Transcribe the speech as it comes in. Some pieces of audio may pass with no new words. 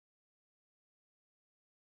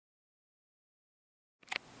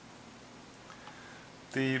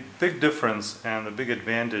The big difference and the big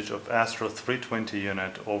advantage of Astro 320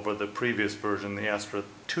 unit over the previous version, the Astro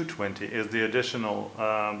 220, is the addition of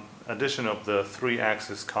the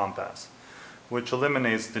 3-axis compass, which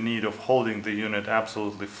eliminates the need of holding the unit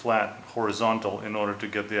absolutely flat, horizontal, in order to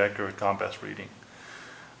get the accurate compass reading.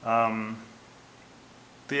 The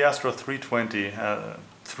Astro 320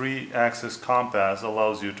 3-axis compass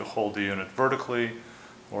allows you to hold the unit vertically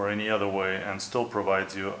or any other way and still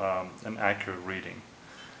provides you an accurate reading.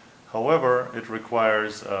 However, it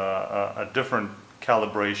requires a different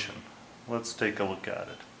calibration. Let's take a look at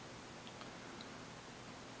it.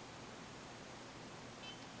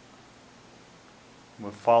 We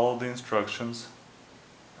follow the instructions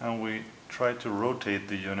and we try to rotate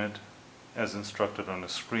the unit as instructed on the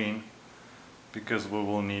screen, because we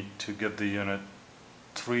will need to get the unit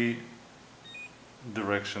 3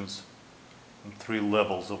 directions and 3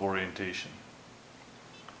 levels of orientation.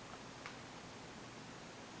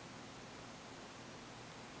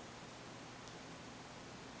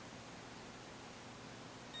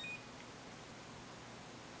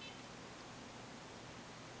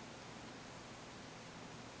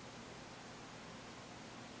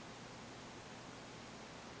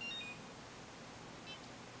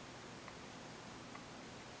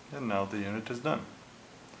 And now the unit is done.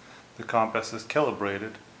 The compass is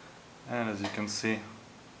calibrated, and as you can see,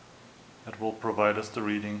 it will provide us the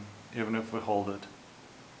reading even if we hold it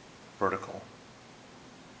vertical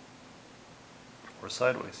or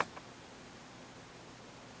sideways.